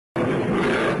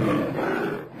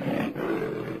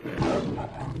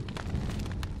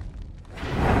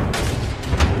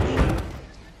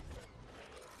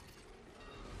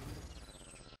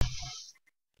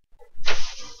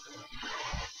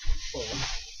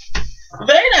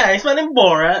Very nice, my name is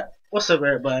Borat. What's up,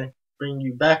 everybody? Bringing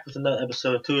you back with another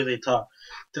episode of Tuesday Talk.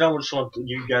 Today, I just want to give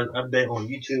you guys an update on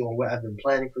YouTube on what I've been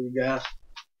planning for you guys.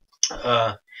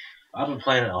 I've been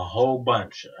planning a whole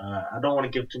bunch. I don't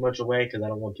want to give too much away because I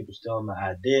don't want people stealing my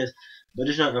ideas. But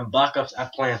there's nothing in Black Ops. I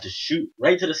plan to shoot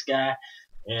right to the sky,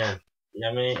 and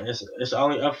I mean, it's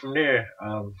only up from there.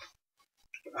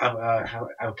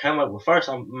 I've come up with first.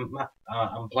 I'm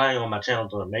planning on my channel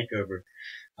doing a makeover.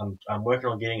 I'm working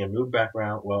on getting a new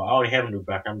background. Well, I already have a new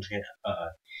background. I'm just getting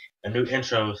a new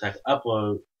intro so I can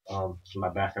upload to my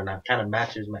background. That kind of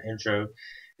matches my intro.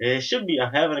 It should be.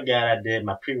 I'm having a guy that did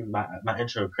my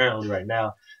intro currently right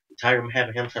now. I'm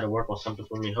having him try to work on something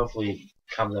for me. Hopefully,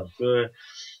 it comes out good.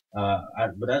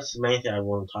 But that's the main thing I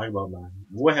want to talk about.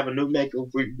 We'll have a new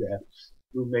makeover.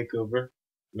 New makeover.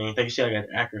 I mean, you see, I got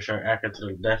Acro shirt, Acro to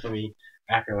the left of me,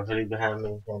 Acro hoodie behind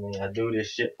me. I mean, I do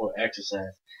this shit for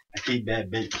exercise. I keep that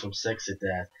bitch some sexy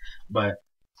that. But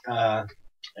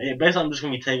yeah, basically, I'm just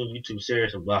gonna be taking YouTube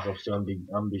serious and Block Ops too. I'm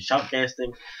gonna be shoutcasting,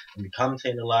 I'm gonna be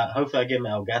commentating a lot. Hopefully, I get my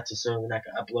Elgato soon and I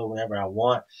can upload whenever I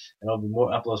want, and there'll be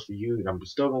more uploads for you. And I'm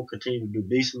still gonna continue to do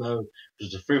beast mode, which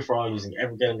is a free for all using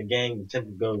every gun in the game. Attempt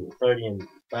to go 30 and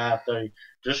 5, 30,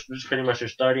 just pretty much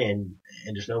just 30 and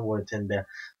just no more than 10 down.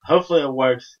 Hopefully, it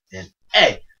works. And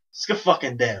hey, let's get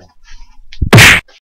fucking down.